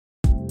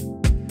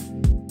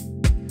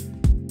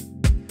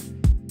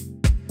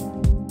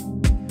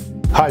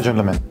Hi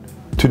gentlemen,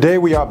 today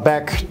we are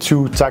back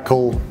to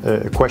tackle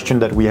a question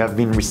that we have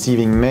been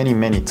receiving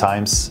many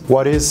times.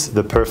 What is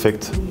the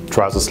perfect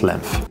trousers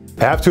length?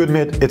 I have to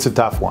admit it's a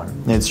tough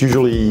one. It's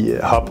usually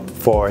up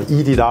for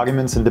heated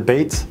arguments and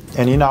debate,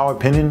 and in our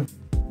opinion,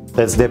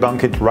 let's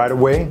debunk it right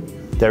away.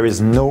 There is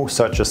no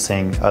such a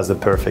thing as the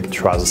perfect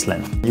trousers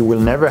length. You will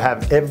never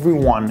have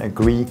everyone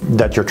agree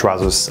that your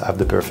trousers have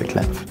the perfect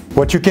length.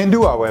 What you can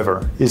do,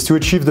 however, is to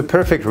achieve the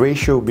perfect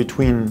ratio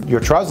between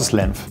your trousers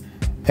length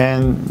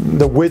and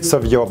the width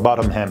of your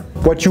bottom hem.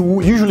 What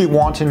you usually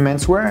want in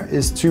menswear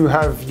is to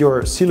have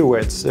your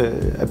silhouettes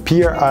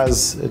appear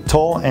as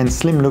tall and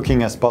slim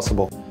looking as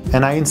possible.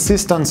 And I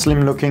insist on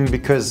slim looking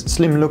because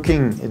slim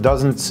looking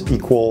doesn't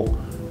equal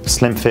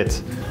slim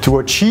fit. To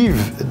achieve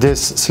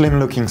this slim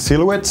looking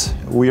silhouette,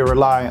 we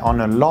rely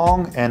on a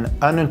long and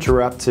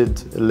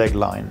uninterrupted leg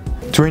line.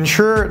 To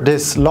ensure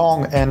this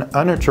long and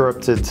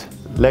uninterrupted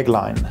leg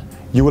line,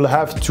 you will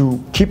have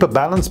to keep a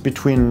balance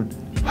between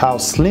how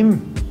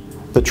slim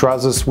the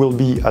trousers will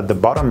be at the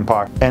bottom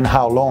part and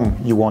how long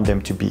you want them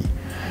to be.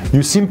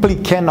 You simply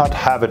cannot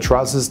have a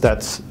trousers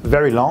that's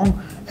very long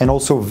and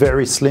also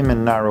very slim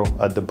and narrow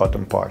at the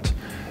bottom part.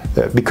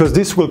 Because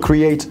this will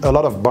create a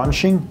lot of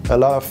bunching, a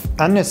lot of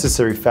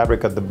unnecessary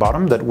fabric at the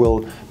bottom that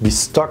will be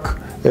stuck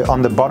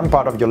on the bottom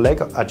part of your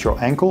leg, at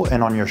your ankle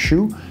and on your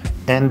shoe,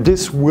 and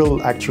this will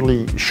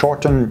actually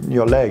shorten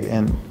your leg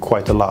and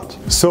quite a lot.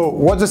 So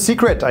what's the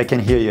secret, I can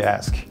hear you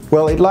ask?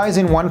 Well, it lies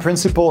in one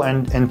principle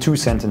and two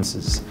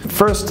sentences.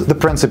 First, the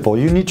principle: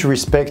 you need to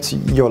respect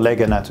your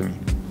leg anatomy.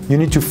 You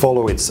need to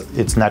follow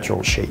its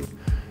natural shape.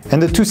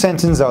 And the two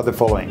sentences are the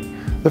following.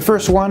 The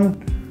first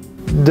one: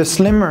 the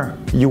slimmer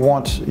you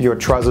want your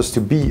trousers to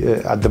be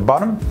at the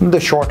bottom, the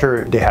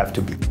shorter they have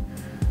to be.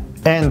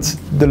 And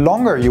the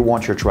longer you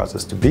want your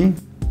trousers to be,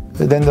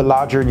 then the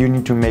larger you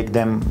need to make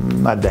them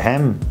at the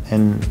hem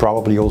and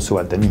probably also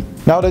at the knee.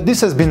 Now that this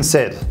has been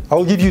said, I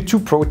will give you two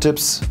pro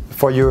tips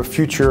for your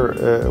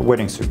future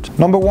wedding suit.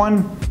 Number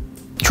one,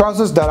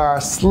 trousers that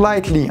are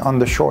slightly on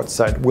the short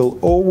side will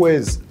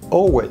always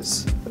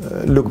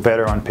look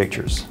better on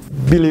pictures.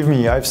 Believe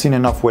me, I've seen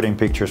enough wedding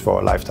pictures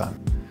for a lifetime.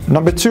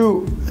 Number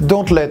two,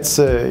 don't let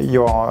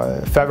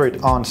your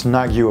favorite aunt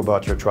nag you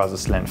about your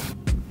trousers length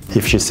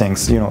if she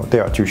thinks, they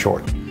are too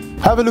short.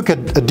 Have a look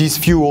at these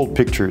few old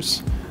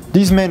pictures.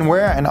 These men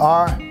wear and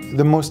are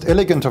the most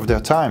elegant of their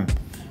time.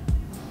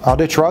 Are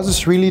their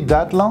trousers really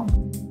that long?